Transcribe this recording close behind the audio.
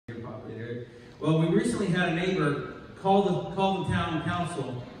Well, we recently had a neighbor call the town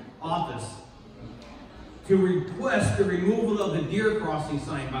council office to request the removal of the deer crossing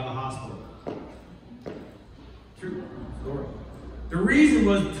sign by the hospital. True story. The reason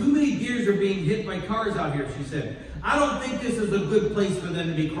was too many deers are being hit by cars out here, she said. I don't think this is a good place for them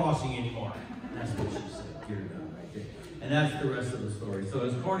to be crossing anymore. That's what she said. Deer down right there. And that's the rest of the story. So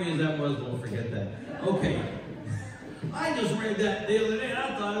as corny as that was, we'll forget that. Okay. I just read that the other day and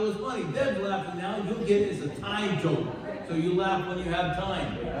I thought it was funny. Deb's laughing now. You'll get it as a time joke. So you laugh when you have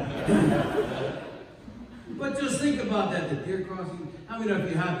time. But just think about that, the deer crossing. How many of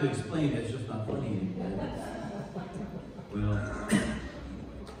you have to explain it? It's just not funny anymore. Well,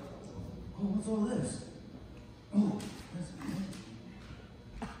 oh, what's all this? Oh,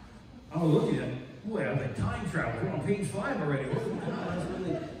 I was looking at it. Boy, I'm like time travel. We're on page 5 already.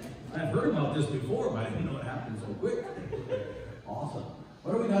 I've heard about this before, but I didn't know it happened so quick. Awesome.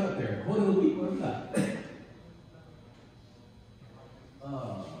 What do we got up there? Quote of the week, what do we got?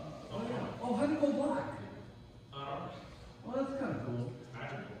 Oh, how do you go black? Well, that's kind of cool.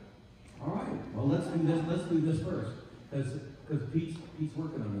 All right. Well, let's do this first. Because Pete's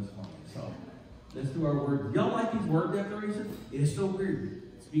working on this one. So let's do our word. Y'all like these word declarations? It is so weird.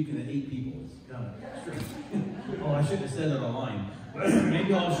 Speaking to 8 people, it's kind of strange. Oh, I shouldn't have said that online.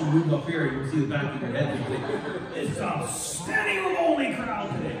 Maybe I should move up here and you'll see the back of your head. It's a standing room only crowd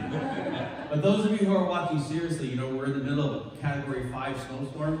today. But those of you who are watching seriously, you know, we're in the middle of a Category 5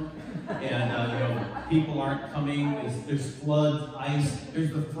 snowstorm. And, you know, people aren't coming. There's floods, ice.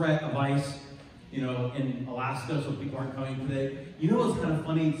 There's the threat of ice, you know, in Alaska, so people aren't coming today. You know what's kind of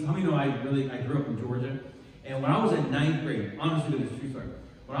funny? Some of you know I grew up in Georgia. And when I was in 9th grade, honestly, this is a true story.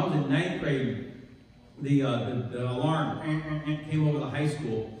 When I was in 9th grade, the alarm came over the high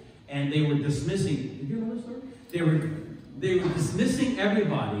school, and they were dismissing. Did you know this story? They were dismissing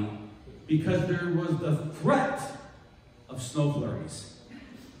everybody because there was the threat of snow flurries.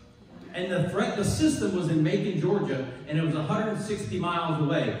 And the system was in Macon, Georgia, and it was 160 miles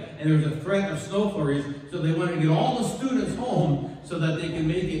away. And there was a threat of snow flurries, so they wanted to get all the students home so that they could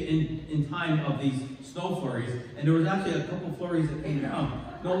make it in time of these snow flurries. And there was actually a couple flurries that came down.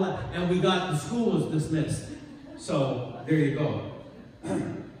 And the school was dismissed. So there you go.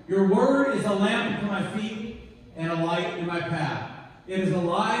 Your word is a lamp to my feet and a light in my path. It is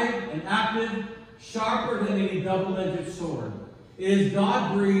alive and active, sharper than any double-edged sword. It is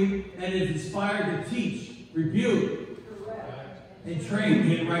God-breathed and is inspired to teach, rebuke, and train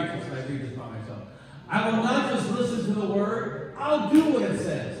me in righteousness. I read this by myself. I will not just listen to the word, I'll do what it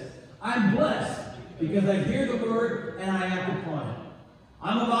says. I'm blessed because I hear the word and I act upon it.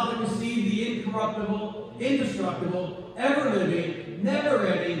 I'm about to receive the incorruptible, indestructible, ever-living,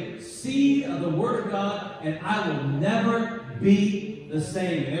 never-ending seed of the Word of God, and I will never be the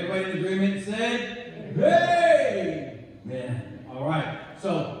same. And everybody in agreement said, Amen. All right.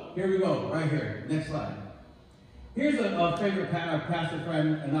 So here we go, right here. Next slide. Here's a favorite pastor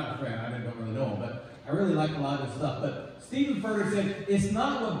friend, and not a friend, I don't really know him, but I really like a lot of this stuff. But Stephen Furtick said, it's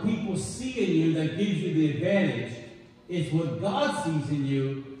not what people see in you that gives you the advantage. It's what God sees in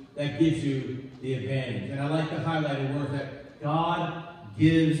you that gives you the advantage. And I like to highlight a word that God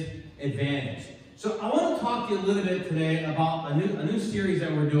gives advantage. So I want to talk to you a little bit today about a new series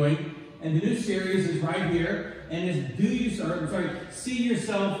that we're doing. And the new series is right here. And it's See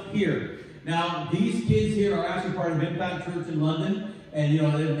Yourself Here. Now, these kids here are actually part of Impact Church in London. And, you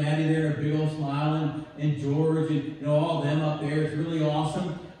know, there's Maddie there, a big old smile, and George, and, you know, all of them up there. It's really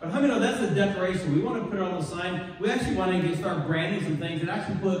awesome. But how many know that's a declaration? We want to put it on the sign. We actually want to start branding some things and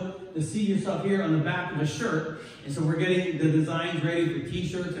actually put the See Yourself Here on the back of a shirt. And so we're getting the designs ready for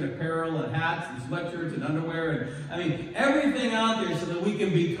t-shirts and apparel and hats and sweatshirts and underwear. And I mean, everything out there so that we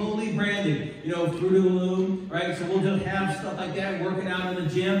can be totally branded. You know, Fruit of the Loom, right? So we'll just have stuff like that working out in the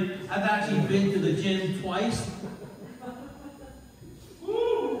gym. I've actually been to the gym twice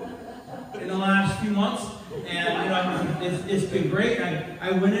in the last few months. And, you know, it's been great.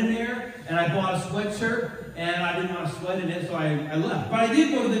 I went in there and I bought a sweatshirt and I didn't want to sweat in it, so I left. But I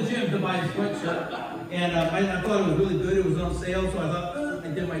did go to the gym to buy a sweatshirt. And I thought it was really good. It was on sale, so I thought,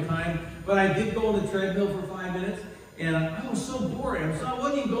 I did my time. But I did go on the treadmill for 5 minutes. And I was so bored. I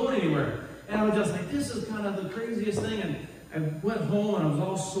wasn't even going anywhere. And I was just like, this is kind of the craziest thing. And I went home and I was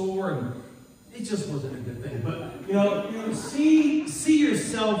all sore. And it just wasn't a good thing. But, you know see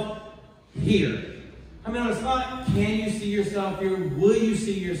yourself here. I mean, it's not, can you see yourself here? Will you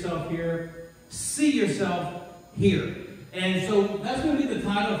see yourself here? See yourself here. And so that's going to be the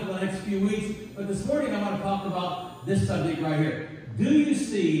title for the next few weeks. But this morning I want to talk about this subject right here. Do you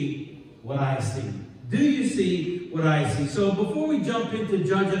see what I see? Do you see what I see? So before we jump into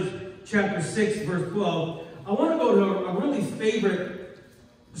Judges chapter 6, verse 12, I want to go to a really favorite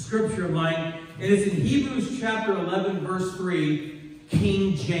scripture of mine, and it's in Hebrews chapter 11, verse 3,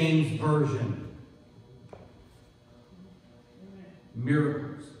 King James Version.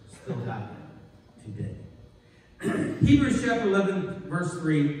 Miracles still happen today. Hebrews chapter 11, verse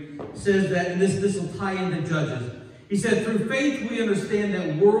 3 says that, and this will tie into Judges. He said, through faith we understand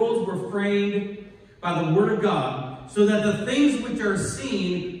that worlds were framed by the word of God, so that the things which are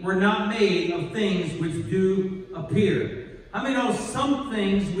seen were not made of things which do appear. I mean, some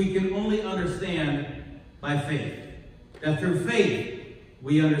things we can only understand by faith. That through faith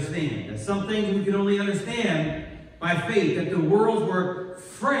we understand. That some things we can only understand by faith. That the worlds were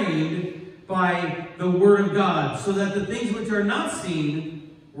framed by the word of God, so that the things which are not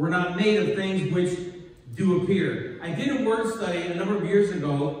seen were not made of things which do appear. I did a word study a number of years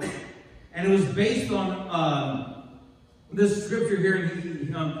ago, and it was based on this scripture here in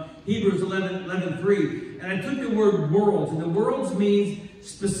Hebrews 11:3. And I took the word worlds, and the worlds means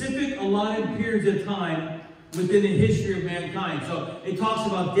specific allotted periods of time within the history of mankind. So it talks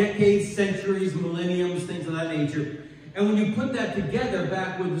about decades, centuries, millenniums, things of that nature. And when you put that together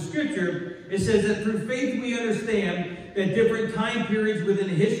back with the scripture, it says that through faith we understand that different time periods within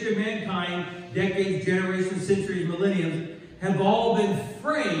the history of mankind, decades, generations, centuries, millenniums, have all been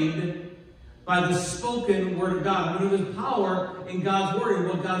framed by the spoken word of God. I mean, there's power in God's word and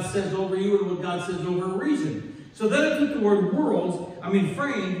what God says over you and what God says over a region. So then I took the word worlds,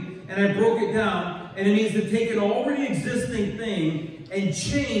 framed, and I broke it down, and it means to take an already existing thing and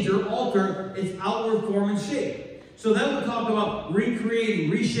change or alter its outward form and shape. So that would talk about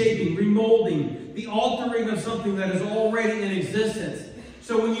recreating, reshaping, remolding, the altering of something that is already in existence.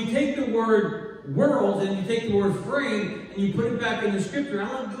 So when you take the word world and you take the word frame and you put it back in the scripture, I'm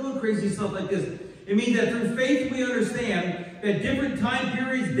not doing crazy stuff like this. It means that through faith we understand that different time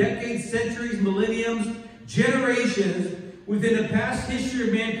periods, decades, centuries, millenniums, generations within the past history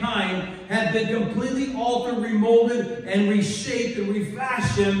of mankind have been completely altered, remolded, and reshaped and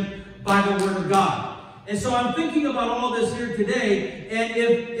refashioned by the word of God. And so I'm thinking about all this here today, and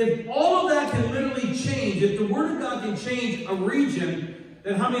if all of that can literally change, if the word of God can change a region,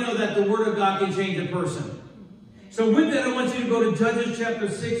 then how many know that the word of God can change a person? So with that, I want you to go to Judges chapter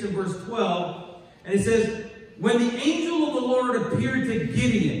 6 and verse 12, and it says, when the angel of the Lord appeared to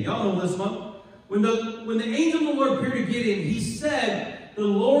Gideon, y'all know this one, when the angel of the Lord appeared to Gideon, he said, the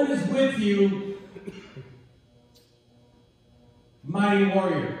Lord is with you, mighty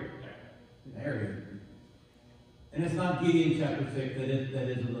warrior. There he is. And it's not Gideon chapter 6. That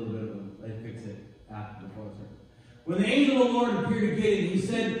is a little bit of a, I fix it after the service. When the angel of the Lord appeared to Gideon, he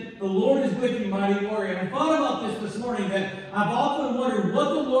said, the Lord is with you, mighty warrior. And I thought about this morning, that I've often wondered what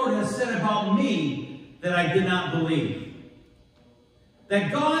the Lord has said about me that I did not believe. That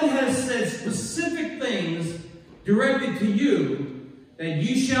God has said specific things directed to you that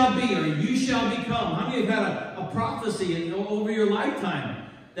you shall be or you shall become. How many have had a prophecy over your lifetime?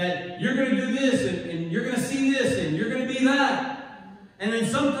 That you're going to do this, and you're going to see this, and you're going to be that. And then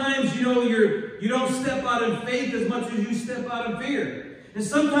sometimes, you don't step out in faith as much as you step out in fear. And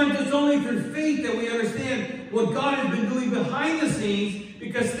sometimes it's only through faith that we understand what God has been doing behind the scenes,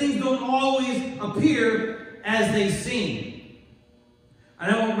 because things don't always appear as they seem. I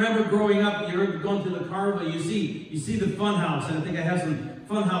don't remember growing up, you're going to the carnival, you see the fun house, and I think I have some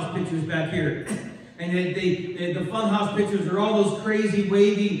fun house pictures back here. And the funhouse pictures are all those crazy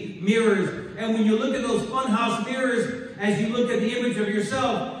wavy mirrors. And when you look at those funhouse mirrors, as you look at the image of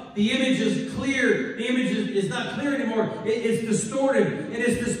yourself, the image is clear. The image is not clear anymore. It's distorted. And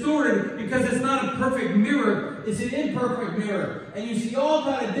it's distorted because it's not a perfect mirror. It's an imperfect mirror. And you see all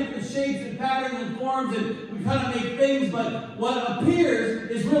kind of different shapes and patterns and forms, and we kind of make things, but what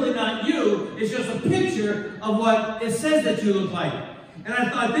appears is really not you. It's just a picture of what it says that you look like. And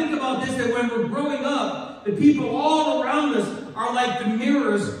I think about this, that when we're growing up, the people all around us are like the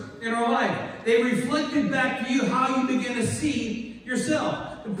mirrors in our life. They reflected back to you how you begin to see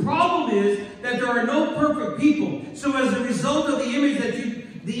yourself. The problem is that there are no perfect people. So as a result of the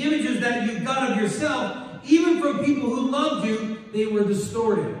images that you've got of yourself, even from people who loved you, they were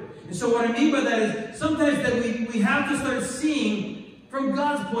distorted. And so what I mean by that is sometimes that we have to start seeing from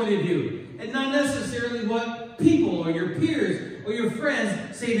God's point of view, and not necessarily what people or your peers or your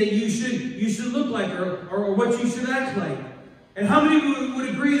friends say that you should look like, or what you should act like. And how many would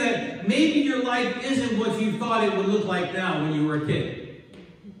agree that maybe your life isn't what you thought it would look like now when you were a kid?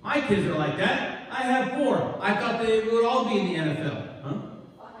 My kids are like that. I have 4. I thought they would all be in the NFL. Huh?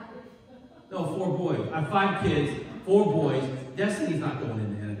 No, 4 boys. I have 5 kids, 4 boys. Destiny's not going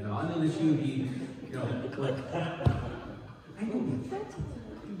in the NFL. I know that she would be, I know.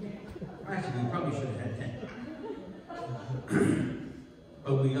 Actually, we probably should have had 10.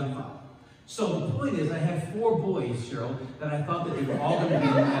 But we got 5. So the point is, I had 4 boys, Cheryl, that I thought that they were all going to be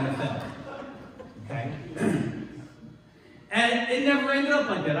in the NFL. Okay? And it never ended up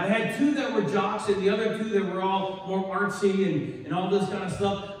like that. I had 2 that were jocks and the other 2 that were all more artsy and all this kind of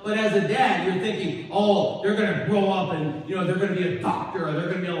stuff. But as a dad, you're thinking, oh, they're going to grow up and, they're going to be a doctor or they're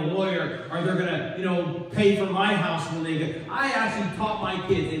going to be a lawyer or they're going to, pay for my house when they get. I actually taught my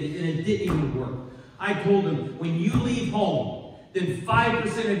kids, and it didn't even work. I told them, when you leave home, then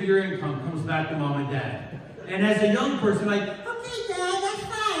 5% of your income comes back to mom and dad. And as a young person, like, okay, Dad, that's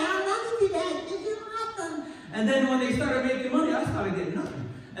fine. I'll love you, Dad. You're awesome. And then when they started making money, I started getting nothing.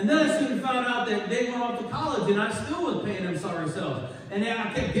 And then I soon found out that they went off to college, and I still was paying them sorry selves. And then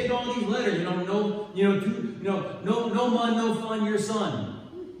I kept getting all these letters, no money, no fun, your son.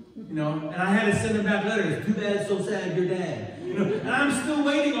 And I had to send them back letters. Too bad, so sad, your dad. And I'm still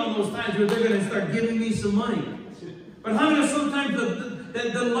waiting on those times where they're going to start giving me some money. But how many sometimes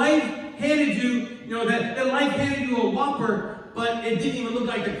the life handed you, that life handed you a Whopper, but it didn't even look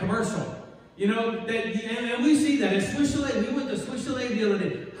like a commercial. And we see that at Swiss Chalet. We went to Swiss Chalet the other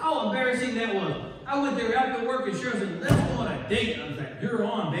day. How embarrassing that was. I went there after work and Cheryl said, let's go on a date. I was like, you're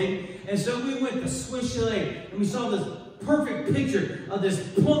on, baby. And so we went to Swiss Chalet and we saw this perfect picture of this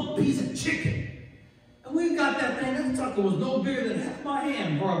plump piece of chicken. And we got that thing. That sucker was no bigger than half my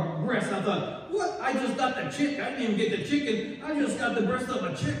hand for a breast. I thought, what? I just got the chick. I didn't even get the chicken. I just got the breast of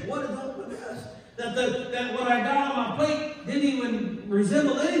a chick. What is up with this? That what I got on my plate didn't even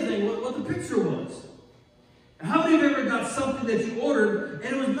resemble anything what the picture was. And how many of you ever got something that you ordered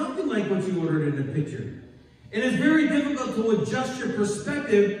and it was nothing like what you ordered in the picture? And it's very difficult to adjust your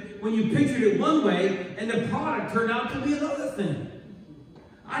perspective when you pictured it one way and the product turned out to be another thing.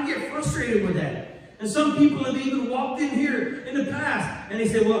 I get frustrated with that. And some people have even walked in here in the past and they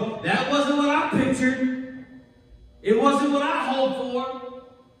say, well, that wasn't what I pictured. It wasn't what I hoped for.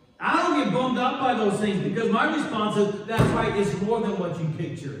 I don't get bummed out by those things because my response is, that's right, it's more than what you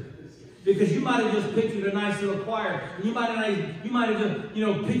pictured. Because you might have just pictured a nice little choir. And you might have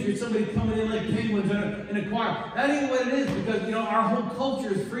just, pictured somebody coming in like penguins in a choir. That ain't what it is because, our whole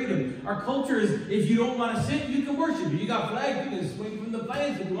culture is freedom. Our culture is, if you don't want to sit, you can worship. If you got flags, you can swing from the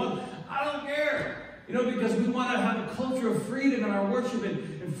flags if you want. I don't care. Because we want to have a culture of freedom in our worship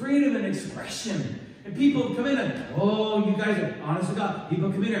and freedom and expression. And people come in and, oh, you guys are, honest to God,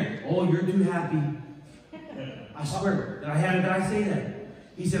 people come in here, oh, you're too happy. I swear, did I say that?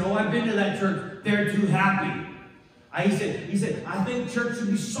 He said, oh, I've been to that church, they're too happy. He said, I think church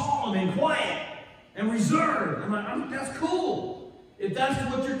should be solemn and quiet and reserved. I'm like, that's cool. If that's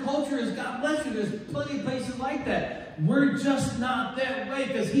what your culture is, God bless you. There's plenty of places like that. We're just not that way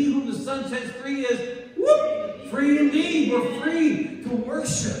because he whom the Son sets free is, free indeed. We're free to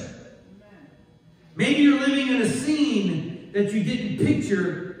worship. Maybe you're living in a scene that you didn't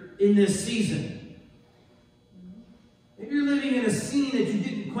picture in this season. Maybe you're living in a scene that you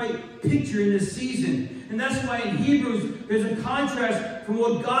didn't quite picture in this season. And that's why in Hebrews, there's a contrast from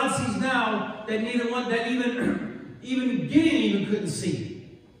what God sees now that even Gideon even couldn't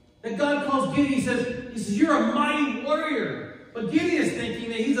see. That God calls Gideon, he says, you're a mighty warrior. But Gideon is thinking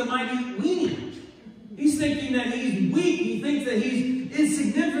that he's a mighty weenie. He's thinking that he's weak. He thinks that he's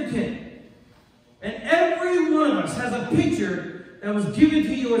insignificant. And every one of us has a picture that was given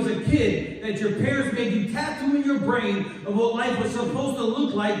to you as a kid that your parents made you tattoo in your brain of what life was supposed to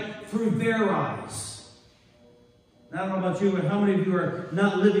look like through their eyes. And I don't know about you, but how many of you are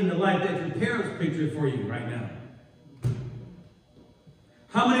not living the life that your parents pictured for you right now?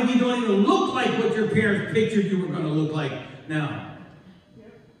 How many of you don't even look like what your parents pictured you were going to look like now?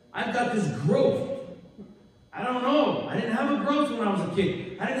 I've got this growth. I don't know. I didn't have a growth when I was a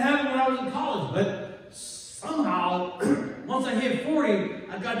kid. I didn't have it when I was in college. But somehow, once I hit 40,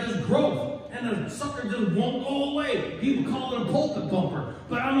 I got this growth. And the sucker just won't go away. People call it a pulpit bumper.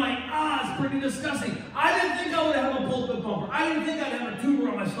 But I'm like, it's pretty disgusting. I didn't think I would have a pulpit bumper. I didn't think I'd have a tumor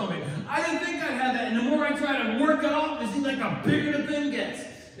on my stomach. I didn't think I'd have that. And the more I try to work it off, it seems like the bigger the thing gets.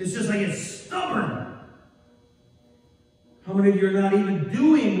 It's just like it's stubborn. How many of you are not even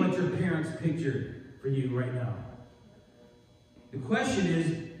doing what your parents pictured for you right now? The question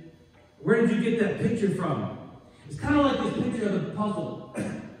is, where did you get that picture from? It's kind of like this picture of the puzzle.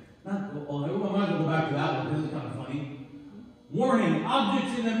 I might go back to that one because it's kind of funny. Warning,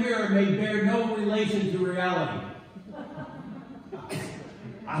 objects in the mirror may bear no relation to reality.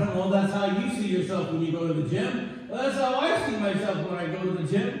 I don't know if that's how you see yourself when you go to the gym. Well, that's how I see myself when I go to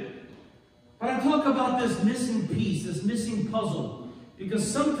the gym. But I talk about this missing piece, this missing puzzle. Because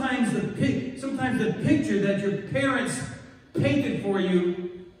sometimes the picture that your parents painted for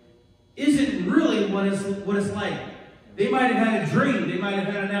you isn't really what it's like. They might have had a dream. They might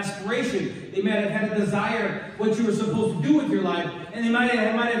have had an aspiration. They might have had a desire what you were supposed to do with your life. And they might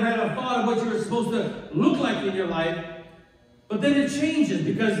have had a thought of what you were supposed to look like in your life. But then it changes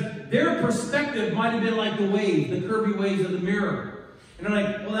because their perspective might have been like the wave, the curvy waves of the mirror. And they're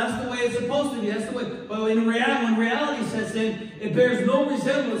like, well, that's the way it's supposed to be. That's the way. But when reality sets in, it bears no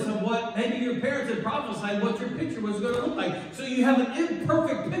resemblance of what maybe your parents had prophesied what your picture was going to look like. So you have an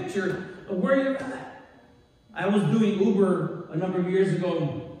imperfect picture of where you're at. I was doing Uber a number of years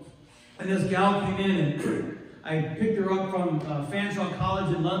ago, and this gal came in, and I picked her up from Fanshawe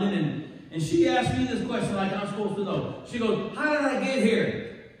College in London, and she asked me this question like I'm supposed to know. She goes, how did I get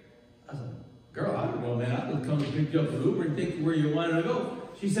here? I said, girl, I don't know, man. I just come to pick you up with Uber and take you where you wanted to go.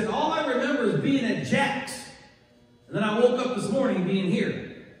 She said, all I remember is being at Jack's. And then I woke up this morning being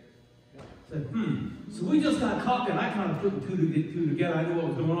here. I said, So we just got talking. I kind of put two together. I knew what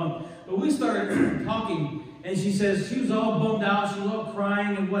was going on. But we started talking, and she says, she was all bummed out. She was all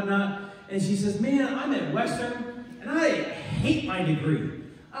crying and whatnot. And she says, man, I'm at Western, and I hate my degree.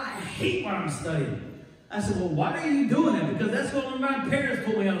 I hate what I'm studying. I said, well, why are you doing that? Because that's what my parents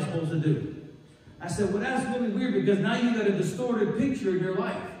told me I was supposed to do. I said, well, that's really weird because now you got a distorted picture of your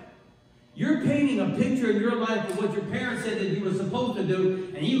life. You're painting a picture in your life of what your parents said that you were supposed to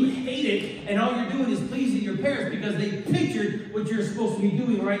do, and you hate it, and all you're doing is pleasing your parents because they pictured what you're supposed to be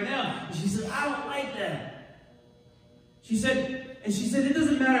doing right now. And she said, I don't like that. She said, it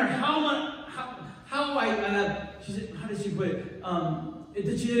doesn't matter she said, how did she put it?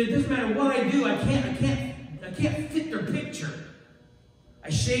 It doesn't matter what I do, I can't fit their picture. I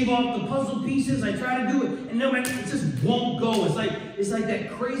shave off the puzzle pieces, I try to do it, and no, it just won't go. It's like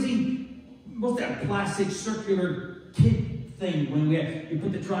that crazy, what's that plastic circular kid thing when you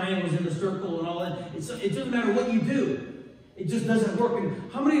put the triangles in the circle and all that. It doesn't matter what you do. It just doesn't work.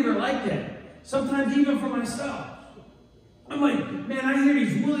 And how many of you are like that? Sometimes even for myself. I'm like, man, I hear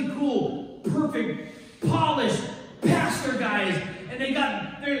these really cool, perfect, polished pastor guys, and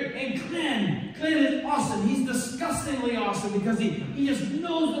Glenn is awesome. He's disgustingly awesome because he just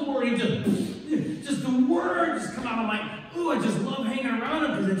knows the word. He just the words come out. I'm like, ooh, I just love hanging around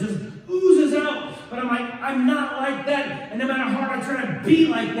him because it just oozes out. But I'm like, I'm not like that. And no matter how hard I try to be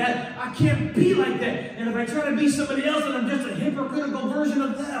like that, I can't be like that. And if I try to be somebody else, then I'm just a hypocritical version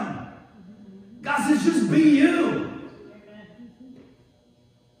of them. God says, just be you.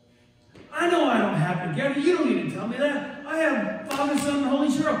 I know I don't have to get it. You don't need to tell me that. I have Father, Son, and Holy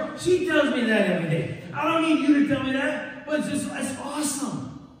Spirit. She tells me that every day. I don't need you to tell me that. But it's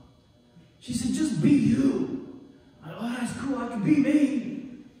awesome. She said, just be you. I'm like, oh, that's cool. I can be me.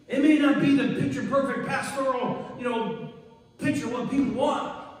 It may not be the picture-perfect pastoral, picture what people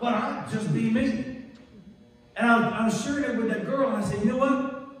want, but I'll just be me. And I was sharing it with that girl, and I said, you know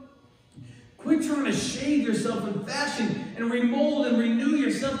what? Quit trying to shade yourself in fashion and remold and renew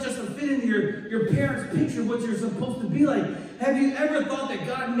yourself just to fit into your parents' picture of what you're supposed to be like. Have you ever thought that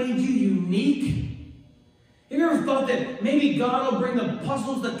God made you unique? Have you ever thought that maybe God will bring the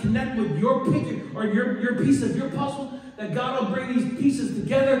puzzles that connect with your picture or your piece of your puzzle? That God will bring these pieces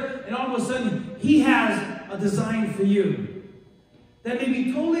together and all of a sudden He has a design for you that may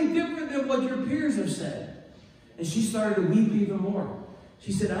be totally different than what your peers have said. And she started to weep even more.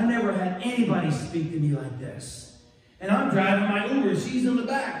 She said, I never had anybody speak to me like this. And I'm driving my Uber, and she's in the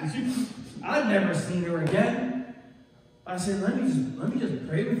back. I've never seen her again. I said, let me just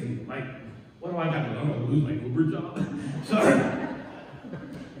pray with you. Like, what do I got to do? I'm going to lose my Uber job.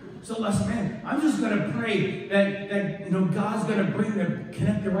 So listen, man, I'm just going to pray that God's going to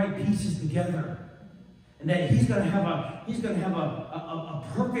connect the right pieces together. And that He's going to have a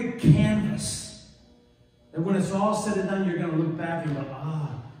perfect canvas. And when it's all said and done, you're going to look back and go,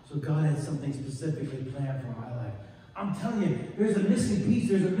 so God had something specifically planned for my life. I'm telling you, there's a missing piece,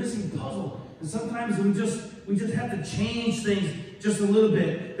 there's a missing puzzle. And sometimes we just have to change things just a little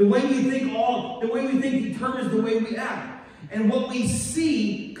bit. The way we think determines the way we act. And what we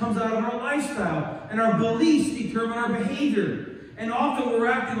see comes out of our lifestyle. And our beliefs determine our behavior. And often we're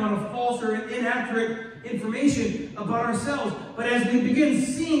acting on a false or inaccurate information about ourselves. But as we begin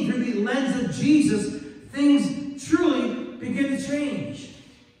seeing through the lens of Jesus, things truly begin to change.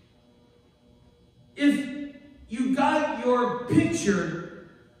 If you got your picture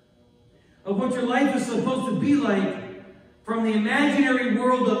of what your life is supposed to be like from the imaginary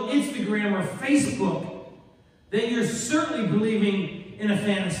world of Instagram or Facebook, then you're certainly believing in a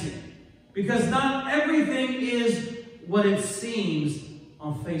fantasy. Because not everything is what it seems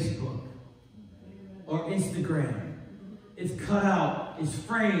on Facebook or Instagram. It's cut out, it's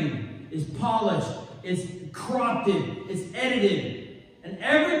framed, it's polished, it's cropped it, it's edited. And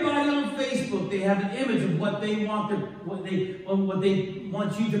everybody on have an image of what they want what they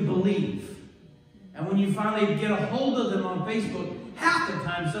want you to believe. And when you finally get a hold of them on Facebook, half the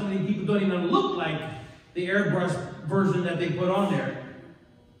time so many people don't even look like the airbrush version that they put on there.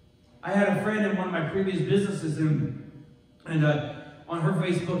 I had a friend in one of my previous businesses, and on her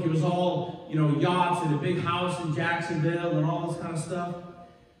Facebook, it was all, yachts and a big house in Jacksonville and all this kind of stuff.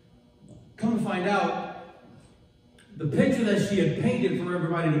 Come to find out, the picture that she had painted for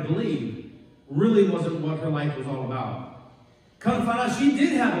everybody to believe really wasn't what her life was all about. Come to find out, she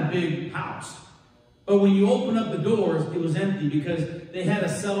did have a big house. But when you open up the doors, it was empty because they had to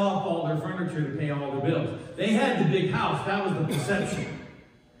sell off all their furniture to pay all their bills. They had the big house. That was the perception.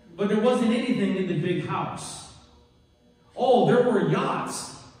 But there wasn't anything in the big house. Oh, there were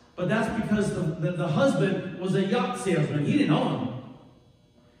yachts. But that's because the husband was a yacht salesman. He didn't own them.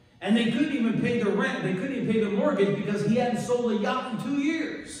 And they couldn't even pay the rent. They couldn't even pay the mortgage because he hadn't sold a yacht in 2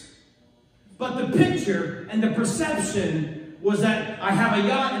 years. But the picture and the perception was that I have a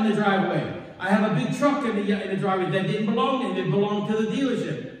yacht in the driveway. I have a big truck in the driveway that didn't belong to him. It belonged to the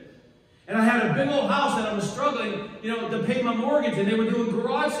dealership. And I had a big old house that I was struggling, to pay my mortgage. And they were doing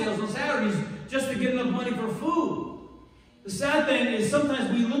garage sales on Saturdays just to get enough money for food. The sad thing is sometimes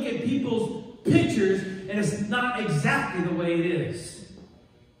we look at people's pictures and it's not exactly the way it is.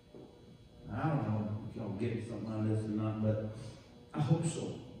 I don't know if y'all get something out of this or not, but I hope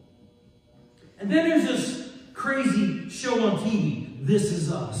so. And then there's this crazy show on TV, This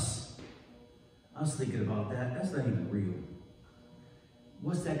Is Us. I was thinking about that. That's not even real.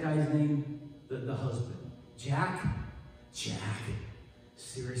 What's that guy's name? The husband. Jack? Jack.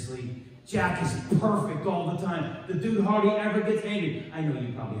 Seriously? Jack is perfect all the time. The dude hardly ever gets angry. I know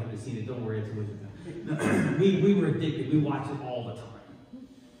you probably haven't seen it. Don't worry. It's with you. We were addicted. We watch it all the time.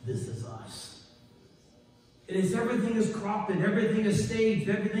 This Is Us. And everything is cropped and everything is staged.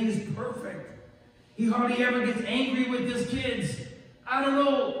 Everything is perfect. He hardly ever gets angry with his kids. I don't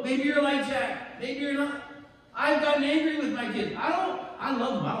know. Maybe you're like Jack. Maybe you're not. I've gotten angry with my kids. I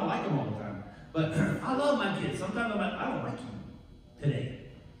love them. I don't like them all the time. But I love my kids. Sometimes I'm like, I don't like you today.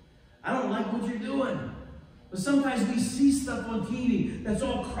 I don't like what you're doing. But sometimes we see stuff on TV that's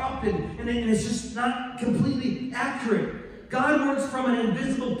all cropped and it's just not completely accurate. God works from an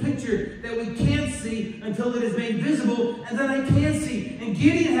invisible picture that we can't see until it is made visible, and then I can see. And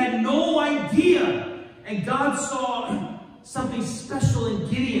Gideon had no idea. And God saw something special in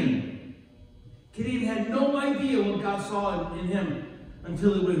Gideon. Gideon had no idea what God saw in him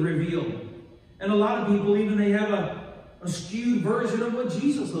until it was revealed. And a lot of people, even they have a skewed version of what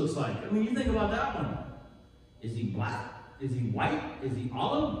Jesus looks like. I mean, you think about that one. Is he black? Is he white? Is he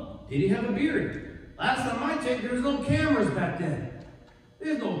olive? Did he have a beard? Last time I checked, there was no cameras back then.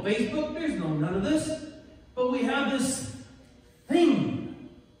 There's no Facebook. There's none of this. But we have this thing.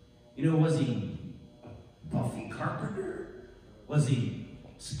 Was he Buffy Carpenter? Was he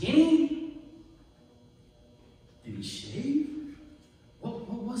skinny? Did he shave? What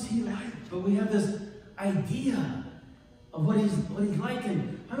was he like? But we have this idea of what he's like.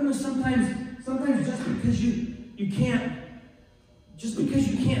 And I don't know, sometimes just because you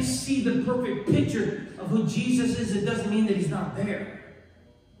can't see the perfect picture of who Jesus is, it doesn't mean that he's not there.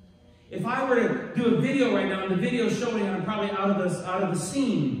 If I were to do a video right now, and the video is showing I'm probably out of the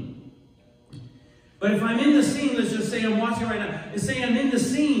scene. But if I'm in the scene, let's just say I'm watching right now, and say I'm in the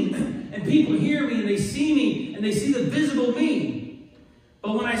scene, and people hear me, and they see me, and they see the visible me.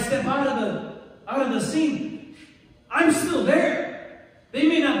 But when I step out of the scene, I'm still there. They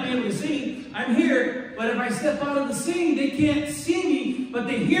may not be able to see. I'm here, but if I step out of the scene, they can't see me, but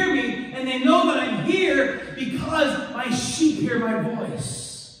they hear me, and they know that I'm here because my sheep hear my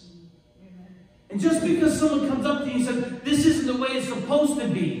voice. And just because someone comes up to you and says, this isn't the way it's supposed to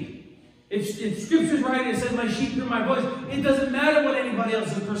be. If Scripture's right and it says my sheep hear my voice, it doesn't matter what anybody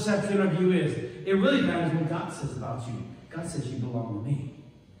else's perception of you is. It really matters what God says about you. God says you belong to me.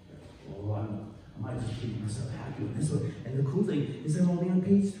 Well, I might just keep myself happy with this one. And the cool thing is I'm only on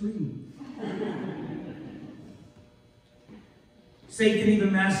page 3. Satan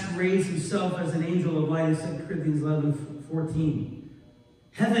even masquerades himself as an angel of light in 2 Corinthians 11:14.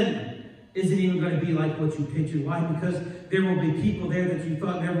 Heaven isn't even going to be like what you pictured. Why? Because there will be people there that you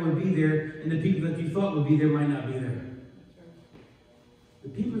thought never would be there, and the people that you thought would be there might not be there. The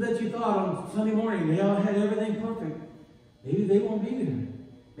people that you thought on Sunday morning, they all had everything perfect. Maybe they won't be there.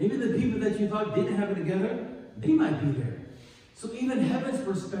 Maybe the people that you thought didn't have it together, they might be there. So even heaven's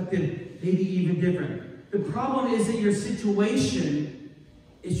perspective may be even different. The problem is that your situation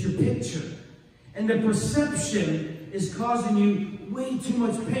is your picture. And the perception is causing you way too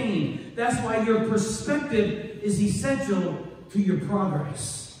much pain. That's why your perspective is essential to your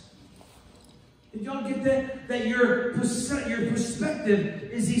progress. Did y'all get that? That your perspective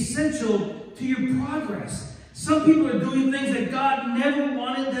is essential to your progress. Some people are doing things that God never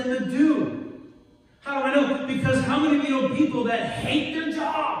wanted them to do. How do I know? Because how many of you know people that hate their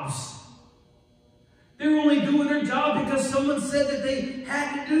jobs? They're only doing their job because someone said that they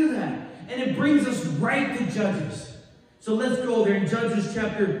had to do that. And it brings us right to Judges. So let's go there in Judges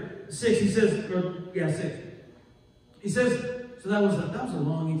chapter 6. He says, 6. He says, so that was a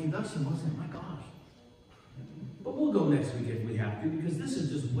long introduction, wasn't it? My gosh. But we'll go next week if we have to, because this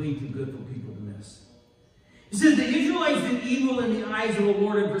is just way too good for people to miss. He says, the Israelites did evil in the eyes of the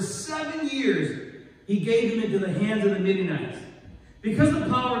Lord, and for 7 years he gave them into the hands of the Midianites. Because the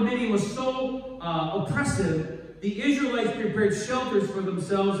power of Midian was so oppressive, the Israelites prepared shelters for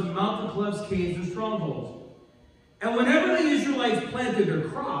themselves in mountain clefts, caves, and strongholds. And whenever the Israelites planted their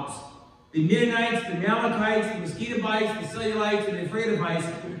crops, the Midianites, the Amalekites, the Mosquitobites, the Cellulites, and the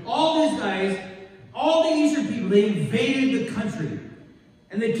Ephrathites, all these guys, all the eastern people, they invaded the country.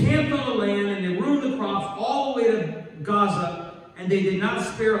 And they camped on the land, and they ruined the crops all the way to Gaza, and they did not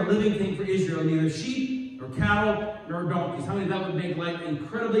spare a living thing for Israel, neither sheep, nor cattle, nor donkeys. How many that would make life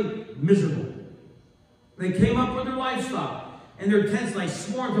incredibly miserable? They came up with their livestock, and their tents like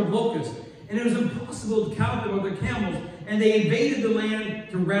swarms of locusts, and it was impossible to count them with their camels, and they invaded the land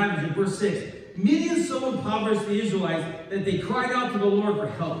to ravage it. Verse 6, Midian so impoverished the Israelites that they cried out to the Lord for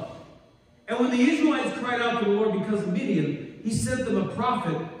help. And when the Israelites cried out to the Lord because of Midian, he sent them a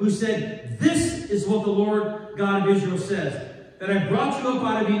prophet who said, this is what the Lord God of Israel says, that I brought you up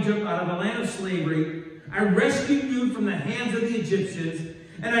out of Egypt, out of the land of slavery. I rescued you from the hands of the Egyptians,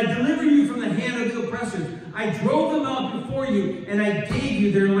 and I delivered you from the hand of the oppressors. I drove them out before you, and I gave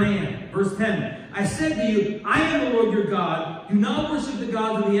you their land. Verse 10, I said to you, I am the Lord your God. Do not worship the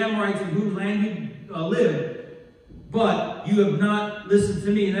gods of the Amorites in whose land you live. But you have not listened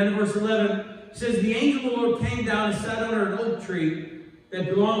to me. And then in verse 11, it says, the angel of the Lord came down and sat under an oak tree that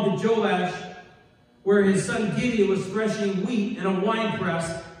belonged to Joash, where his son Gideon was threshing wheat in a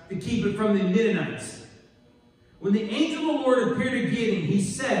winepress to keep it from the Midianites. When the angel of the Lord appeared to Gideon, he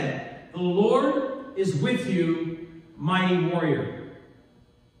said, the Lord is with you, mighty warrior.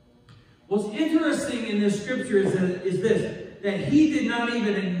 What's interesting in this scripture is this, that he did not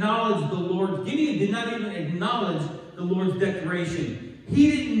even acknowledge the Lord. Gideon did not even acknowledge the Lord's declaration.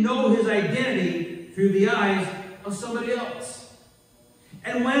 He didn't know his identity through the eyes of somebody else.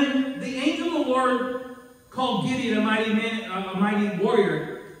 And when the angel of the Lord called Gideon a mighty man, a mighty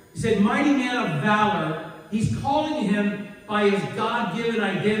warrior, he said, mighty man of valor, he's calling him by his God-given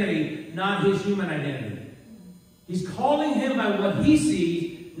identity, not his human identity. He's calling him by what he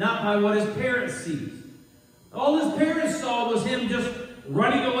sees, not by what his parents see. All his parents saw was him just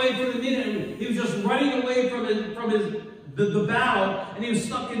running away from the Midian. He was just running away from the battle, and he was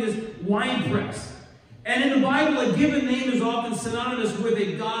stuck in this wine press. And in the Bible, a given name is often synonymous with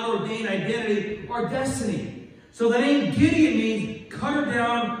a God-ordained identity or destiny. So the name Gideon means cutter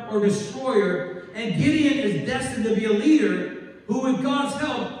down or destroyer, and Gideon is destined to be a leader who, with God's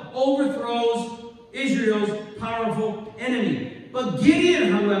help, overthrows Israel's powerful enemy. But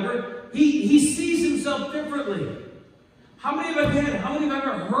Gideon, however, he sees himself differently. How many have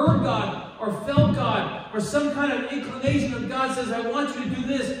ever heard God or felt God or some kind of inclination of God says, I want you to do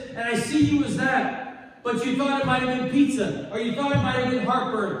this, and I see you as that. But you thought it might have been pizza, or you thought it might have been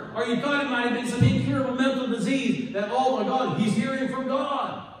heartburn, or you thought it might have been some incurable mental disease that, oh my God, he's hearing from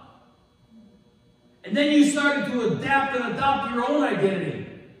God. And then you started to adapt and adopt your own identity.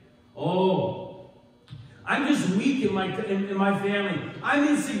 Oh, I'm just weak in my family. I'm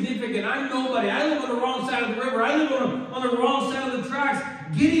insignificant. I'm nobody. I live on the wrong side of the river. I live on the wrong side of the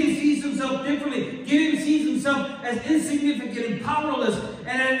tracks. Gideon sees himself differently. Gideon sees himself as insignificant and powerless.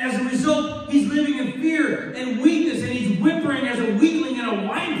 And as a result, he's living in fear and weakness. And he's whimpering as a weakling in a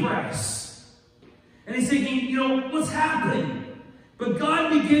wine press. And he's thinking, what's happening? But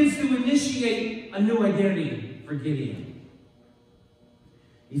God begins to initiate a new identity for Gideon.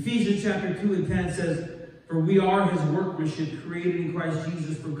 Ephesians chapter 2 and 10 says, for we are his workmanship, created in Christ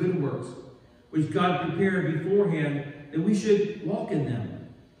Jesus for good works, which God prepared beforehand that we should walk in them.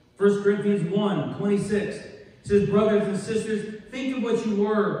 1 Corinthians 1:26 says, brothers and sisters, think of what you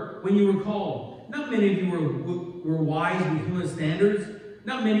were when you were called. Not many of you were wise with human standards.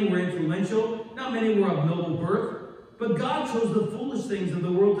 Not many were influential. Not many were of noble birth. But God chose the foolish things of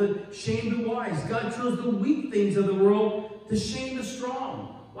the world to shame the wise. God chose the weak things of the world to shame the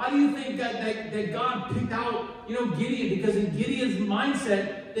strong. Why do you think that God picked out, Gideon? Because in Gideon's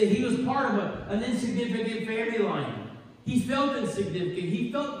mindset, that he was part of an insignificant family line. He felt insignificant.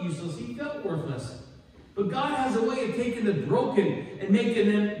 He felt useless. He felt worthless. But God has a way of taking the broken and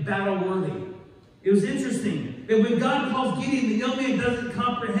making them battle-worthy. It was interesting that when God calls Gideon, the young man doesn't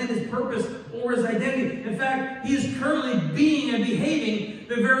comprehend his purpose or his identity. In fact, he is currently being and behaving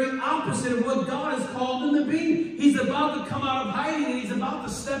the very opposite of what God has called him to be. He's about to come out of hiding, and he's about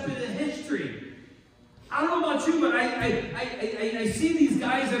to step into history. I don't know about you, but I see these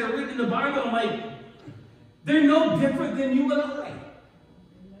guys that are written in the Bible, and I'm like, they're no different than you and I.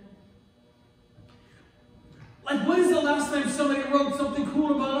 Like, when is the last time somebody wrote something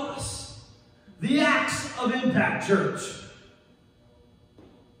cool about us? The Acts of Impact Church.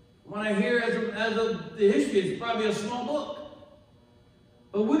 When I hear as of the history, it's probably a small book.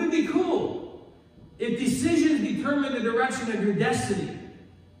 But wouldn't it be cool if decisions determine the direction of your destiny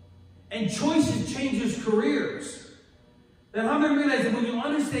and choices changes careers? Then how many realize that when you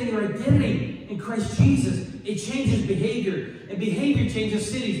understand your identity in Christ Jesus, it changes behavior, and behavior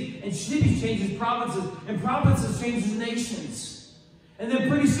changes cities, and cities changes provinces, and provinces changes nations. And then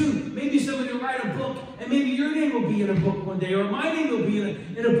pretty soon, maybe somebody will write a book, and maybe your name will be in a book one day, or my name will be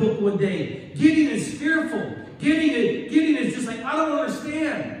in a book one day. Gideon is fearful. Gideon is just like, I don't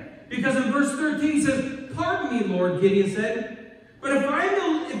understand. Because in verse 13 he says, pardon me, Lord, Gideon said, but if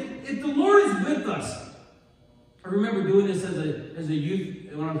the Lord is with us. I remember doing this as a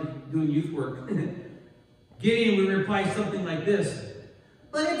youth, when I was doing youth work. Gideon would reply something like this.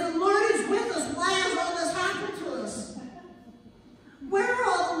 But if the Lord is with us, why has all this happened to us? Where are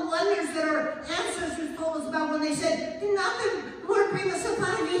all the wonders that our ancestors told us about when they said, did not the Lord bring us up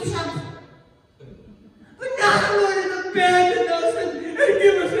out of Egypt? But now the Lord has abandoned us and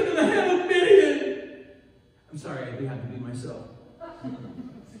given us into the hand of Midian. I'm sorry, I do have to be myself.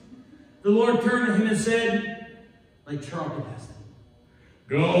 The Lord turned to him and said, like Charlton Heston,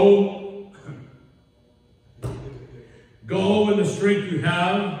 Go in the strength you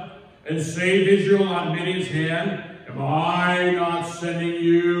have and save Israel on Midian's hand. Am I not sending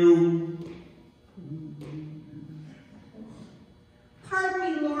you? Pardon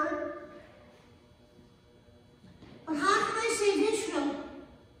me, Lord. But how can I save Israel?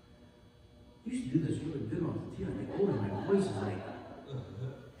 You should do this really good on the TV. I older, my voice is like.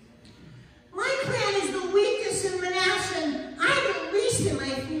 My clan is the weakest in Manasseh, and I'm the least in my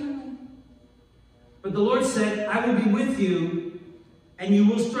family. But the Lord said, I will be with you, and you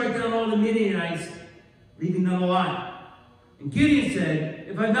will strike down all the Midianites, leaving none alive. And Gideon said,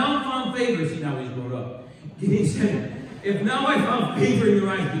 if I've now found favor, see now he's grown up. Gideon said, if now I found favor in your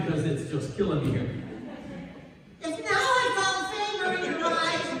eyes, because it's just killing me here. If now I found favor in your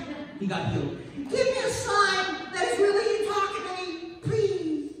eyes, he got healed. Give me a sign that is really you talking to me,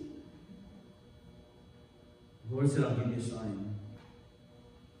 please. The Lord said, I'll give you a sign.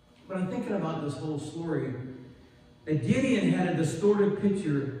 But I'm thinking about this whole story, that Gideon had a distorted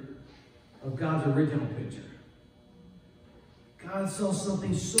picture of God's original picture. God saw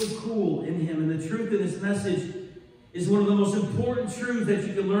something so cool in him, and the truth of this message is one of the most important truths that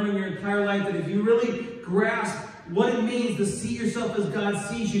you can learn in your entire life, that if you really grasp what it means to see yourself as God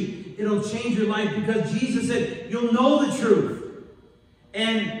sees you, it'll change your life, because Jesus said, you'll know the truth,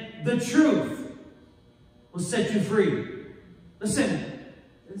 and the truth will set you free. Listen,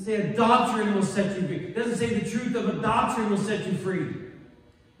 it doesn't say a doctrine will set you free. It doesn't say the truth of a doctrine will set you free.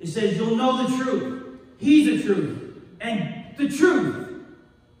 It says you'll know the truth. He's the truth. And the truth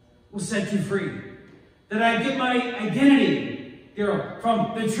will set you free. That I get my identity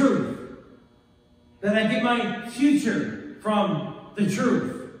from the truth. That I get my future from the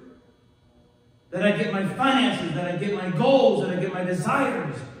truth. That I get my finances, that I get my goals, that I get my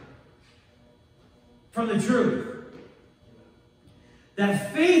desires from the truth.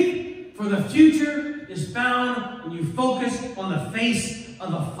 That faith for the future is found when you focus on the face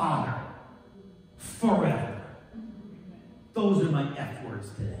of the Father forever. Those are my F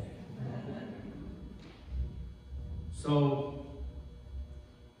words today. So,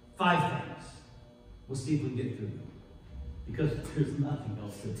 5 things. We'll see if we can get through them, because there's nothing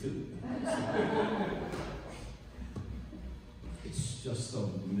else to do. It's just so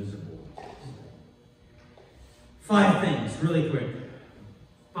miserable. 5 things, really quick.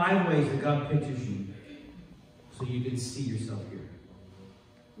 5 ways that God pictures you so you can see yourself here.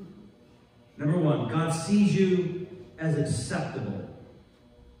 Number 1, God sees you as acceptable.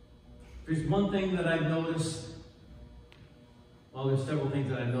 There's one thing that I've noticed. Well, there's several things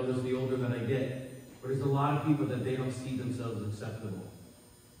that I've noticed the older that I get. But there's a lot of people that they don't see themselves acceptable.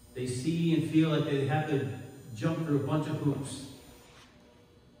 They see and feel like they have to jump through a bunch of hoops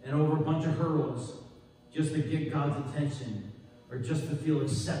and over a bunch of hurdles just to get God's attention, or just to feel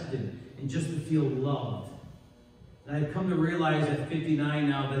accepted and just to feel loved. And I've come to realize at 59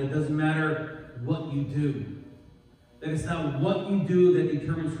 now that it doesn't matter what you do. That it's not what you do that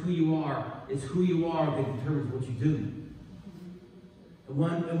determines who you are. It's who you are that determines what you do.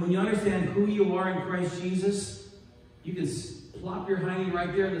 And when you understand who you are in Christ Jesus, you can plop your hiney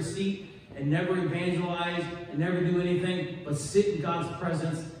right there in the seat and never evangelize and never do anything but sit in God's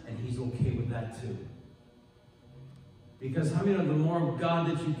presence, and He's okay with that too. Because how many of the more of God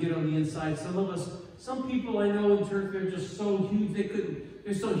that you get on the inside, some people I know in church, they're just so huge,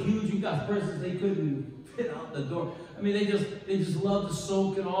 they're so huge in God's presence, they couldn't fit out the door. I mean, they just love to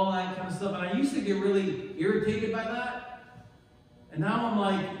soak and all that kind of stuff. And I used to get really irritated by that. And now I'm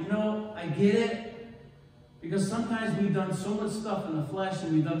like, I get it. Because sometimes we've done so much stuff in the flesh,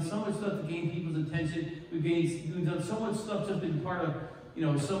 and we've done so much stuff to gain people's attention. We've done so much stuff just to be part of,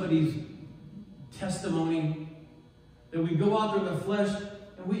 somebody's testimony, that we go out there in the flesh,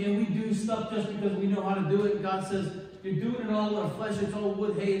 and we do stuff just because we know how to do it. And God says, you're doing it all in the flesh, it's all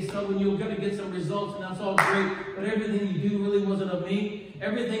wood, hay, and stuff, and you're going to get some results, and that's all great. But everything you do really wasn't of me.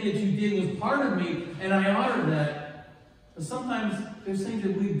 Everything that you did was part of me, and I honor that. But sometimes there's things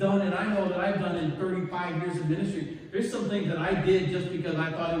that we've done, and I know that I've done in 35 years of ministry. There's some things that I did just because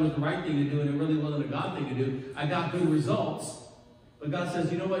I thought it was the right thing to do, and it really wasn't a God thing to do. I got good results. But God says,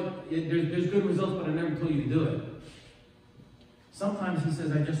 you know what? There's good results, but I never told you to do it. Sometimes He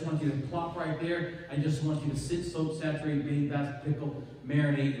says, I just want you to plop right there. I just want you to sit, soak, saturate, bathe, bath, pickle,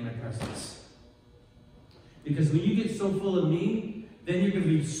 marinate in my presence. Because when you get so full of me, then you're going to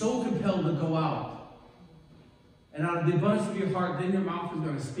be so compelled to go out. And out of the abundance of your heart, then your mouth is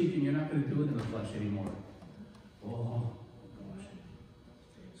going to speak, and you're not going to do it in the flesh anymore. Oh, gosh.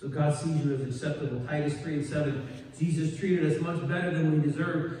 So God sees you as acceptable. Titus 3:7. Jesus treated us much better than we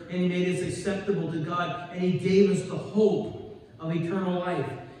deserved, and He made us acceptable to God, and He gave us the hope of eternal life.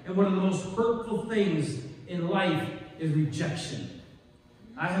 And one of the most hurtful things in life is rejection.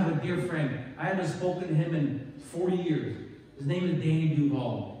 I have a dear friend. I haven't spoken to him in 40 years. His name is Danny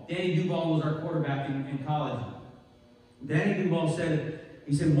Duval. Danny Duval was our quarterback in college. Danny Duval said,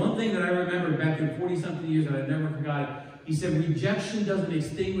 one thing that I remember back in 40-something years that I've never forgot, he said, rejection doesn't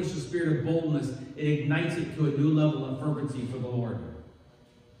extinguish the spirit of boldness. It ignites it to a new level of fervency for the Lord.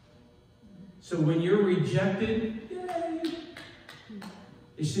 So when you're rejected, yay,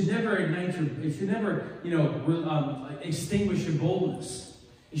 it should never ignite extinguish your boldness.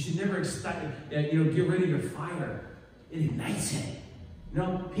 It should never get rid of your fire. It ignites it.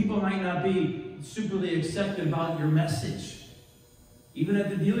 People might not be superly accepted about your message. Even at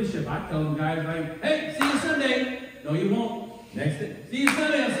the dealership, I tell them guys hey, see you Sunday. No, you won't. Next day, see you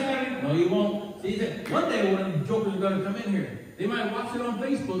Sunday on Saturday. No, you won't. See you Saturday. One day one of the jokers is going to come in here. They might watch it on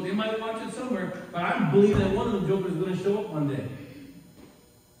Facebook. They might watch it somewhere. But I believe that one of the jokers is going to show up one day.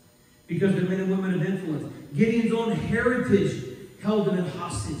 Because they're men and women of influence. Gideon's own heritage held him in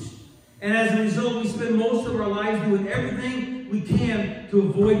hostage. And as a result, we spend most of our lives doing everything we can to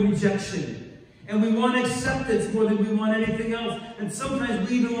avoid rejection. And we want acceptance more than we want anything else. And sometimes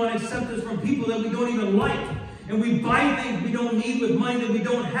we even want acceptance from people that we don't even like. And we buy things we don't need with money that we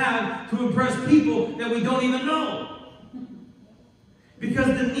don't have to impress people that we don't even know. Because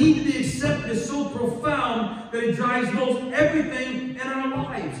the need to be accepted is so profound that it drives most everything in our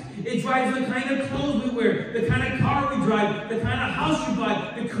lives. It drives the kind of clothes we wear, the kind of car we drive, the kind of house you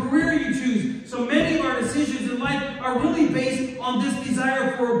buy, the career you choose. So many of our decisions in life are really based on this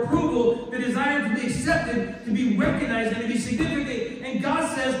desire for approval, the desire to be accepted, to be recognized, and to be significant. And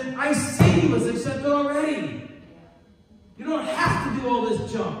God says, I see you as accepted already. You don't have to do all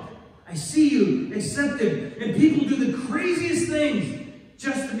this junk. I see you accepted. And people do the craziest things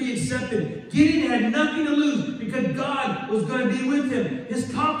just to be accepted. Gideon had nothing to lose because God was going to be with him.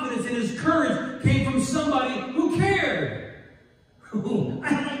 His confidence and his courage came from somebody who cared. Ooh,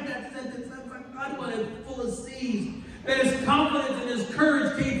 I like that sentence. That's like God wanted full of C's. That his confidence and his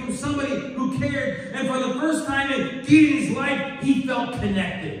courage came from somebody who cared. And for the first time in Gideon's life, he felt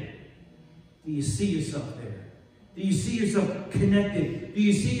connected. Do you see yourself there? Do you see yourself connected? Do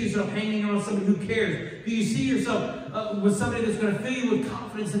you see yourself hanging on somebody who cares? Do you see yourself with somebody that's going to fill you with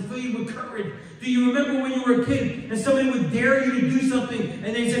confidence and fill you with courage? Do you remember when you were a kid and somebody would dare you to do something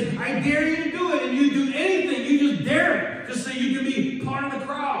and they said, I dare you to do it, and you do anything, you just dare it, just so you can be part of the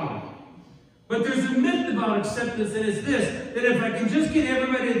crowd. But there's a myth about acceptance, and it's this, that if I can just get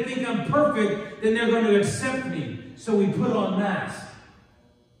everybody to think I'm perfect, then they're going to accept me. So we put on masks.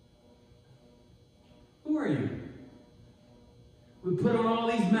 Who are you? We put on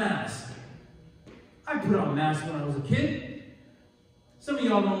all these masks. I put on masks when I was a kid. Some of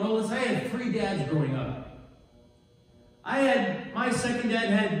y'all don't know this. I had 3 dads growing up. My second dad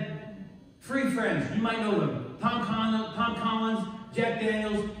had 3 friends. You might know them. Tom Collins, Jack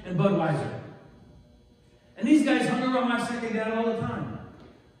Daniels, and Budweiser. And these guys hung around my second dad all the time.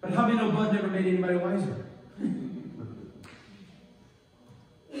 But how many know Bud never made anybody wiser?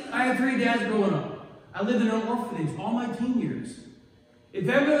 I had 3 dads growing up. I lived in an orphanage all my teen years. If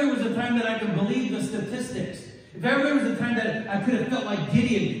ever there was a time that I could believe the statistics, if ever there was a time that I could have felt like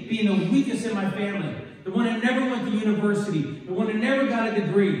Gideon being the weakest in my family, the one that never went to university, the one that never got a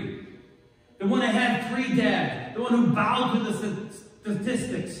degree, the one that had 3 dads, the one who bowed to the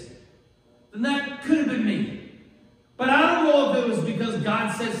statistics, then that could have been me. But I don't know if it was because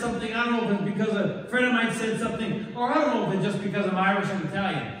God said something, I don't know if it's because a friend of mine said something, or I don't know if it's just because I'm Irish and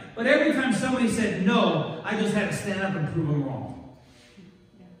Italian. But every time somebody said no, I just had to stand up and prove them wrong.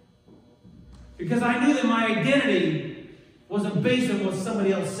 Because I knew that my identity wasn't based on what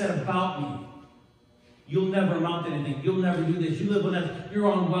somebody else said about me. You'll never amount to anything. You'll never do this. You live on that.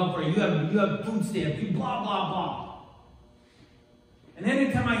 You're on welfare. You have food stamps. You blah, blah, blah. And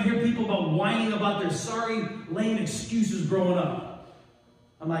anytime I hear people about whining about their sorry, lame excuses growing up,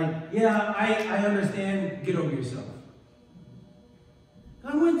 I'm like, yeah, I understand. Get over yourself.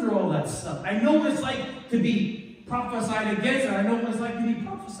 I went through all that stuff. I know what it's like to be prophesied against, and I know what it's like to be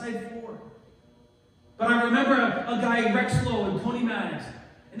prophesied for. But I remember a guy, Rex Lowe and Tony Maddox,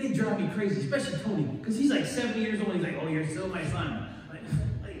 and they drive me crazy, especially Tony, because he's like 70 years old. He's like, oh, you're still my son.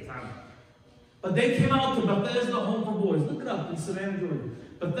 But they came out to Bethesda Home for Boys. Look it up in Savannah, Georgia.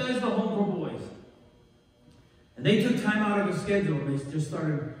 Bethesda Home for Boys. And they took time out of their schedule, and they just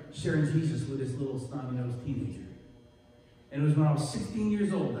started sharing Jesus with this little snotty-nosed teenager. And it was when I was 16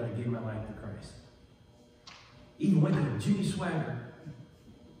 years old that I gave my life to Christ. Even went to the Jimmy Swagger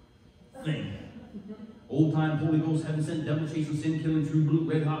thing. Old time, Holy Ghost, heaven sent, devil chasing, sin killing, true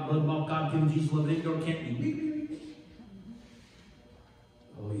blue, red hot, blood bought, God giving, Jesus loving, indoor can't be.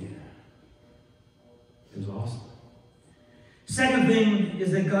 Oh yeah. It was awesome. Second thing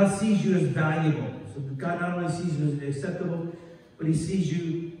is that God sees you as valuable. So God not only sees you as acceptable, but he sees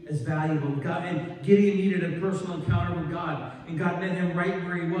you as valuable. And Gideon needed a personal encounter with God. And God met him right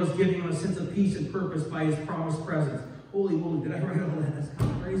where he was, giving him a sense of peace and purpose by his promised presence. Holy moly, did I write all that? That's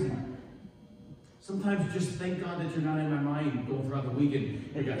kind of crazy. Sometimes just thank God that you're not in my mind going throughout the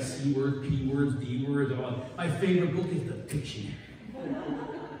weekend. I got C words, P words, D words. My favorite book is the dictionary.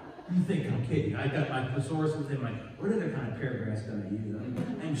 You think I'm kidding. I got my thesaurus within my, what other kind of paragraphs can I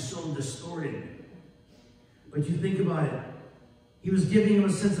use? I'm so distorted. But you think about it. He was giving him a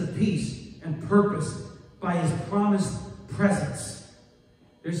sense of peace and purpose by his promised presence.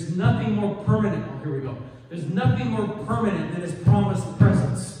 There's nothing more permanent. Oh, here we go. There's nothing more permanent than his promised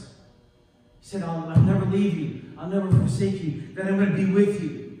presence. He said, I'll never leave you. I'll never forsake you. That I'm going to be with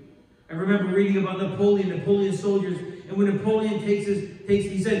you. I remember reading about Napoleon's soldiers. And when Napoleon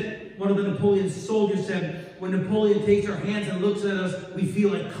he said, one of the Napoleon soldiers said, when Napoleon takes our hands and looks at us, we feel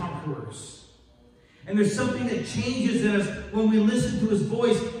like conquerors. And there's something that changes in us when we listen to his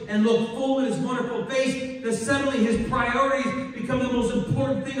voice and look full in his wonderful face, that suddenly his priorities become the most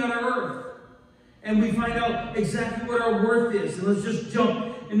important thing on our earth. And we find out exactly what our worth is. And let's just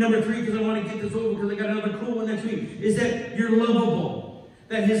jump in number 3, because I want to get this over, because I got another cool one next week, is that you're lovable.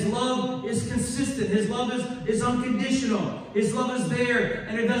 That his love is consistent. His love is unconditional. His love is there.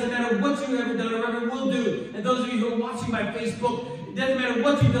 And it doesn't matter what you've ever done or ever will do. And those of you who are watching my Facebook, it doesn't matter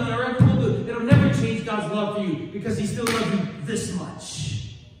what you've done or ever will do. It'll never change God's love for you, because he still loves you this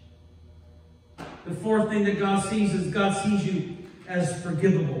much. The fourth thing that God sees is God sees you as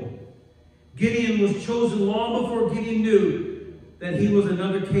forgivable. Gideon was chosen long before Gideon knew that he was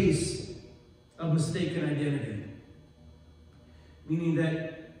another case of mistaken identity. Meaning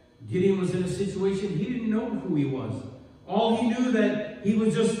that Gideon was in a situation he didn't know who he was. All he knew that he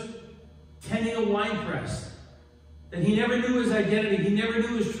was just tending a wine press. That he never knew his identity. He never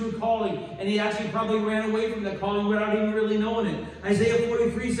knew his true calling. And he actually probably ran away from that calling without even really knowing it. Isaiah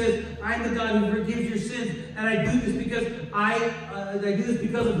 43 says, I'm the God who forgives your sins. And I do this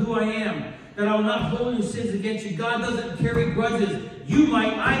because of who I am. That I will not hold your sins against you. God doesn't carry grudges. You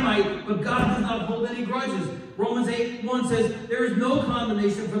might, I might, but God does not hold any grudges. Romans 8:1 says, there is no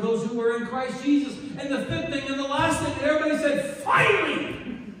condemnation for those who are in Christ Jesus. And the fifth thing and the last thing, and everybody said,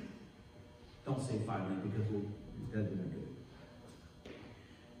 finally! Don't say finally, because that isn't good.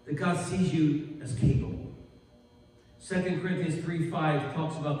 That God sees you as capable. 2 Corinthians 3:5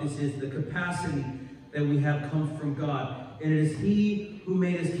 talks about this, is the capacity that we have comes from God. And it is he who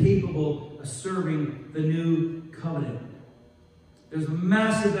made us capable of serving the new covenant. There's a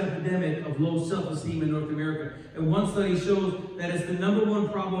massive epidemic of low self-esteem in North America. And one study shows that it's the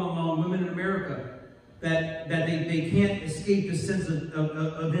 #1 problem among women in America, that they can't escape the sense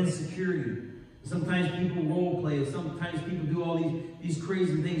of insecurity. Sometimes people role play, sometimes people do all these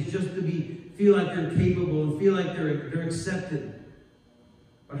crazy things just to be feel like they're capable and feel like they're accepted.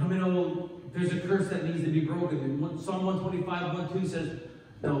 But how many know there's a curse that needs to be broken? And Psalm 125, 1-2 says,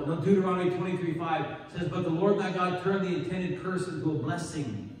 no, Deuteronomy 23:5 says, but the Lord thy God turned the intended curse into a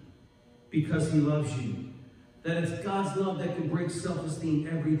blessing because he loves you. That it's God's love that can break self-esteem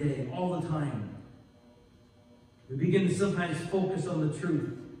every day, all the time. We begin to sometimes focus on the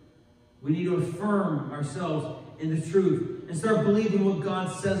truth. We need to affirm ourselves in the truth and start believing what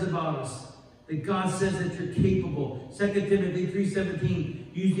God says about us. That God says that you're capable. 2 Timothy 3:17,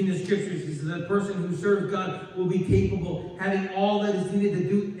 using the scriptures, he says, the person who serves God will be capable, having all that is needed to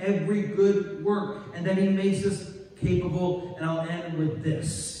do every good work. And then he makes us capable. And I'll end with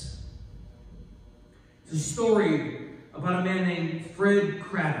this. It's a story about a man named Fred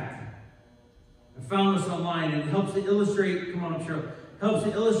Craddock. I found this online, and it helps to illustrate, come on up, Cheryl, helps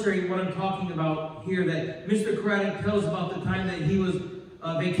to illustrate what I'm talking about here, that Mr. Craddock tells about the time that he was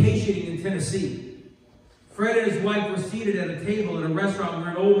vacationing in Tennessee. Fred and his wife were seated at a table at a restaurant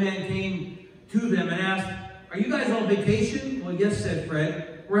where an old man came to them and asked, are you guys on vacation? Well, yes, said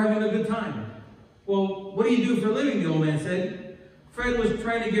Fred. We're having a good time. Well, what do you do for a living? The old man said. Fred was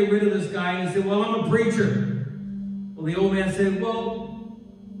trying to get rid of this guy, and he said, well, I'm a preacher. Well, the old man said, well,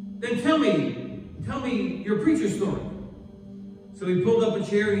 then tell me your preacher story. So he pulled up a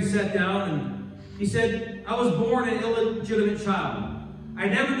chair, he sat down, and he said, I was born an illegitimate child. I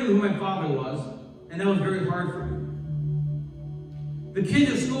never knew who my father was, and that was very hard for me. The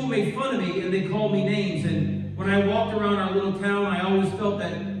kids at school made fun of me, and they called me names, and when I walked around our little town, I always felt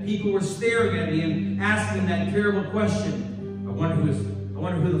that people were staring at me and asking that terrible question. I wonder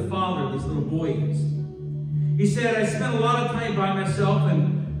who the father of this little boy is. He said, I spent a lot of time by myself,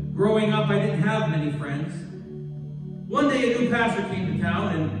 and growing up, I didn't have many friends. One day, a new pastor came to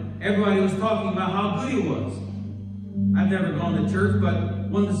town, and everybody was talking about how good he was. I've never gone to church, but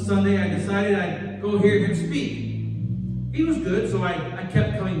one Sunday, I decided I'd go hear him speak. He was good, so I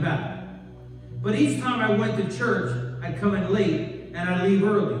kept coming back. But each time I went to church, I'd come in late, and I'd leave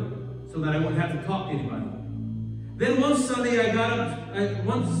early, so that I wouldn't have to talk to anybody. Then one Sunday, I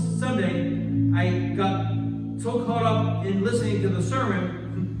got so caught up in listening to the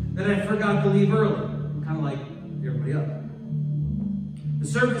sermon that I forgot to leave early, kind of like everybody else. The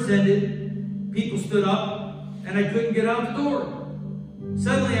service ended, people stood up, and I couldn't get out the door.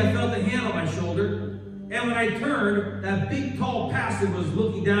 Suddenly, I felt a hand on my shoulder, and when I turned, that big, tall pastor was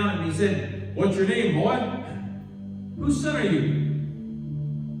looking down at me. He said, what's your name, boy? Whose son are you?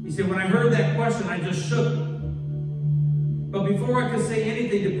 He said, when I heard that question, I just shook. But before I could say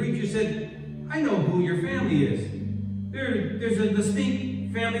anything, the preacher said, I know who your family is. There's a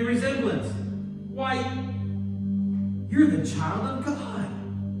distinct family resemblance. Why, you're the child of God.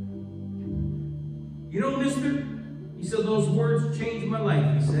 You know, mister, he said, those words changed my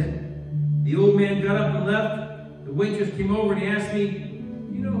life, he said. The old man got up and left. The waitress came over and he asked me,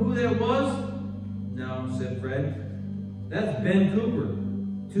 you know who that was? No, said Fred. That's Ben Cooper,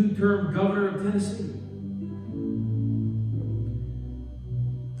 two-term governor of Tennessee.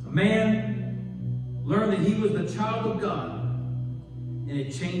 A man learned that he was the child of God, and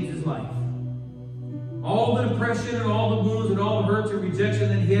it changed his life. All the depression and all the wounds and all the hurts and rejection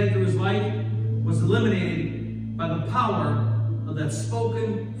that he had through his life was eliminated by the power of that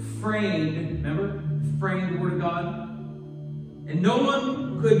spoken, framed, remember? Framed Word of God. And no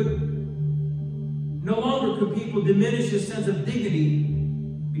longer could people diminish his sense of dignity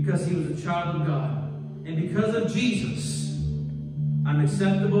because he was a child of God. And because of Jesus, I'm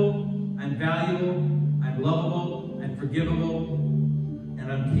acceptable, I'm valuable, I'm lovable, I'm forgivable,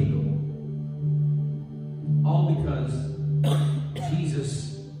 and I'm capable. All because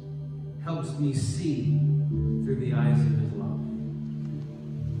Jesus helps me see through the eyes of his love.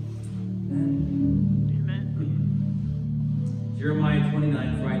 Amen. Jeremiah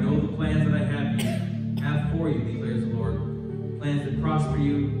 29, for I know the plans that I have for you, declares the Lord. Plans to prosper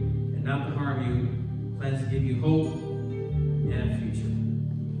you and not to harm you. Plans to give you hope and a future.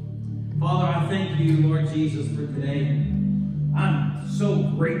 Father, I thank you, Lord Jesus, for today. I'm so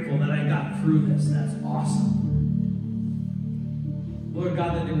grateful that I got through this. That's awesome. Lord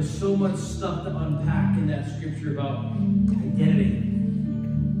God, that there was so much stuff to unpack in that scripture about identity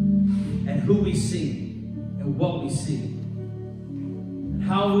and who we see and what we see. And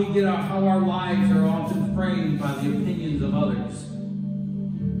how we get how our lives are often framed by the opinions of others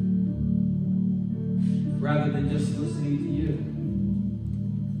rather than just listening to you.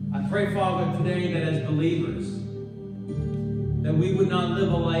 I pray, Father, today that as believers, that we would not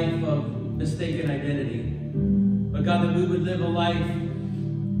live a life of mistaken identity, but God, that we would live a life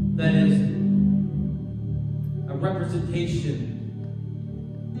that is a representation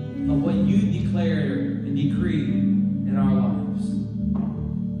of what you declare and decree in our lives.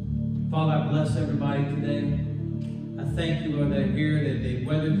 Father, I bless everybody today. I thank you, Lord, that they're here, that they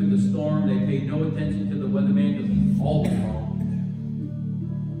weathered through the storm. They paid no attention to the weatherman because he's all wrong.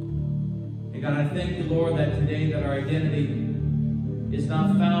 And God, I thank you, Lord, that today that our identity is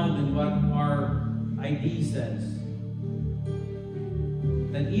not found in what our ID says.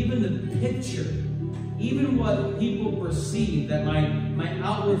 That even the picture, even what people perceive, that my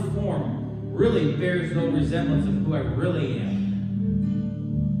outward form really bears no resemblance of who I really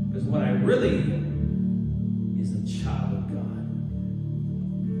am. Because what I really am is a child of God.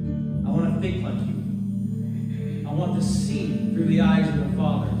 I want to think like you. I want to see through the eyes of the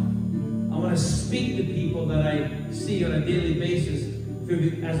Father. I want to speak to people that I see on a daily basis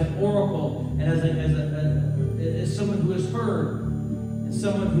as an oracle and as someone who has heard and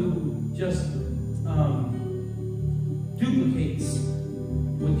someone who just duplicates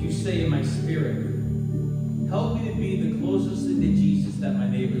what you say in my spirit. Help me to be the closest thing to Jesus that my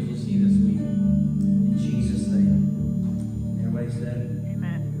neighbors will